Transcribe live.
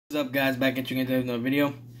What's up, guys? Back at you again with another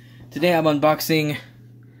video. Today I'm unboxing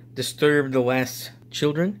Disturbed the Last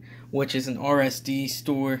Children, which is an RSD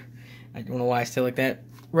store. I don't know why I say it like that.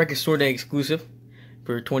 Record Store Day exclusive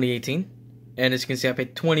for 2018. And as you can see, I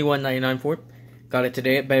paid $21.99 for it. Got it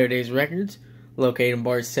today at Better Days Records, located in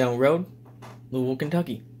Bardstown Road, Louisville,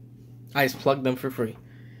 Kentucky. I just plugged them for free.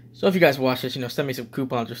 So if you guys watch this, send me some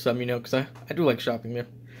coupons or something, because I do like shopping there.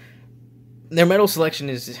 Their metal selection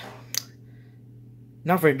is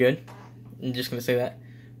not very good. I'm just going to say that.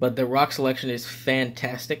 But the rock selection is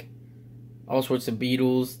fantastic. All sorts of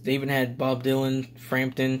Beatles. They even had Bob Dylan,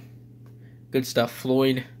 Frampton. Good stuff.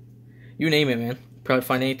 Floyd. You name it, man. Probably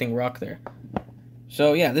find anything rock there.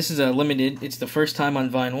 So, yeah, this is a limited. It's the first time on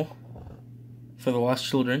vinyl for The Lost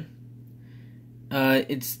Children.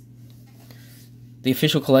 It's the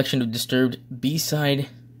official collection of Disturbed B-side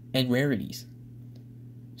and rarities.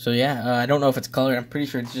 So, yeah, I don't know if it's colored. I'm pretty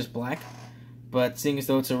sure it's just black. But seeing as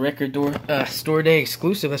though it's a record store day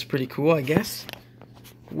exclusive, that's pretty cool, I guess.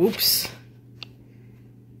 Whoops.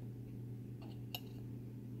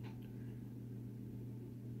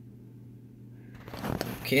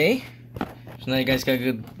 Okay. So now you guys got a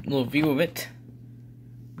good little view of it.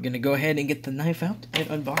 I'm gonna go ahead and get the knife out and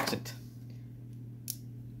unbox it.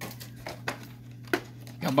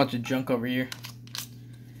 Got a bunch of junk over here.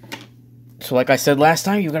 So like I said last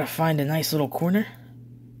time, you gotta find a nice little corner.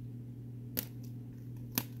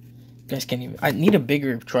 You guys can't even. I need a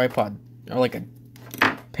bigger tripod or like a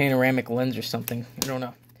panoramic lens or something. I don't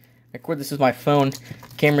know. I record this with my phone.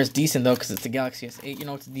 Camera's decent though because it's the Galaxy S8.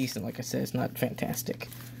 It's decent. Like I said, it's not fantastic,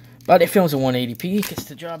 but it films at 180p. Gets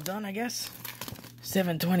the job done, I guess.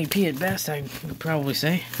 720p at best, I would probably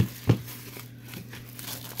say.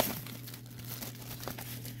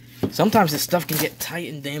 Sometimes this stuff can get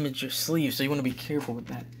tight and damage your sleeve, so you want to be careful with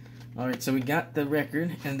that. Alright, so we got the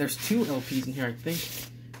record, and there's 2 LPs in here, I think.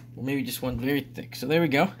 Or maybe just one very thick. So there we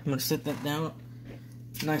go. I'm going to set that down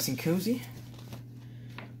nice and cozy.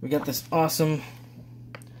 We got this awesome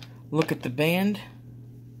look at the band.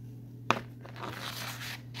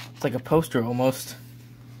 It's like a poster almost.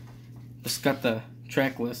 Just got the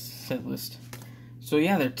track list, set list. So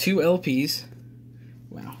yeah, they're 2 LPs.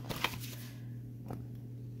 Wow.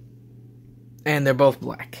 And they're both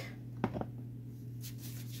black.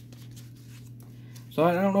 So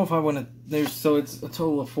I don't know if I want to. So it's a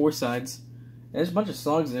total of 4 sides. There's a bunch of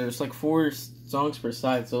songs there. There's like 4 songs per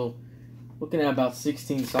side. So looking at about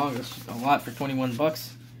 16 songs, that's a lot for 21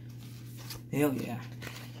 bucks. Hell yeah.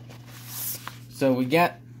 So we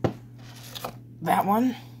got that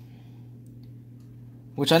one,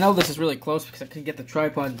 which I know this is really close because I couldn't get the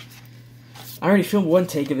tripod. I already filmed one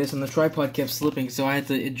take of this and the tripod kept slipping, so I had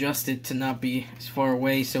to adjust it to not be as far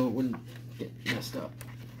away so it wouldn't get messed up.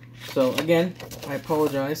 So again, I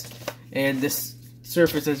apologize. And this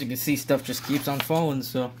surface, as you can see, stuff just keeps on falling,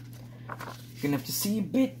 so you're gonna have to see a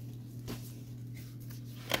bit.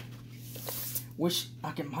 Wish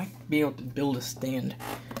I might be able to build a stand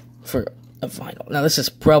for a vinyl. Now this is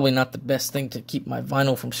probably not the best thing to keep my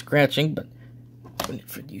vinyl from scratching, but I'm doing it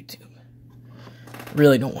for YouTube.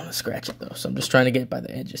 Really don't want to scratch it though, so I'm just trying to get it by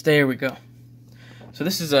the edges. There we go. So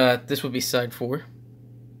this is this would be side 4.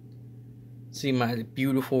 See my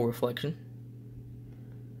beautiful reflection.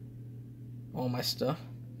 All my stuff.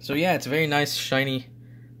 So yeah, it's a very nice shiny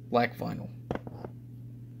black vinyl.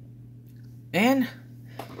 And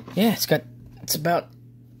yeah, it's about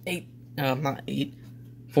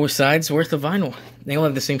 4 sides worth of vinyl. They all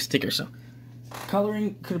have the same sticker, so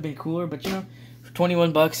coloring could have been cooler, but for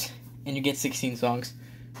 21 bucks and you get 16 songs.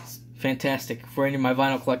 It's fantastic. For any of my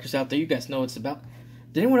vinyl collectors out there, you guys know what it's about.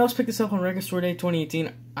 Did anyone else pick this up on Record Store Day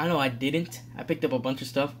 2018? I know I didn't. I picked up a bunch of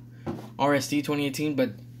stuff. RSD 2018,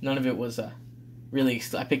 but none of it was really...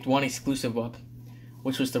 I picked one exclusive up,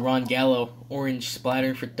 which was the Ron Gallo Orange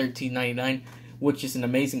Splatter for $13.99, which is an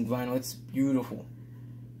amazing vinyl. It's beautiful.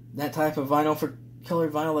 That type of vinyl for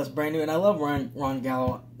colored vinyl that's brand new. And I love Ron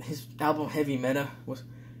Gallo. His album Heavy Meta was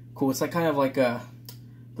cool. It's like kind of like a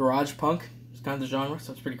garage punk. It's kind of the genre,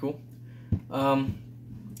 so it's pretty cool.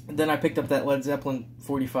 And then I picked up that Led Zeppelin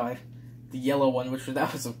 45, the yellow one,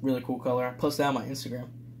 that was a really cool color. I posted that on my Instagram.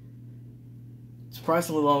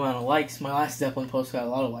 Surprisingly low amount of likes. My last Zeppelin post got a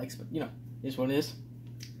lot of likes, but it is what it is.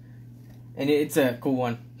 And it's a cool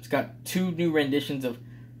one. It's got 2 new renditions of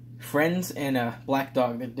Friends and Black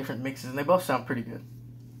Dog. They're different mixes, and they both sound pretty good.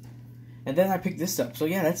 And then I picked this up. So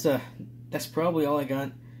yeah, that's probably all I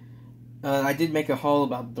got. I did make a haul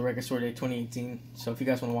about the Record Store Day 2018, so if you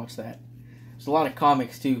guys want to watch that. There's a lot of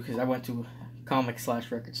comics too, because I went to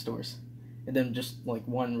comic/record stores. And then just like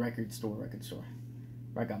one record store where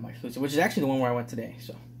I got my exclusive, which is actually the one where I went today.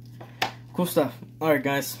 So, cool. Cool stuff. Alright,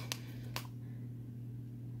 guys.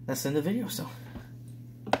 That's the end of the video, so.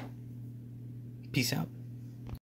 Peace out.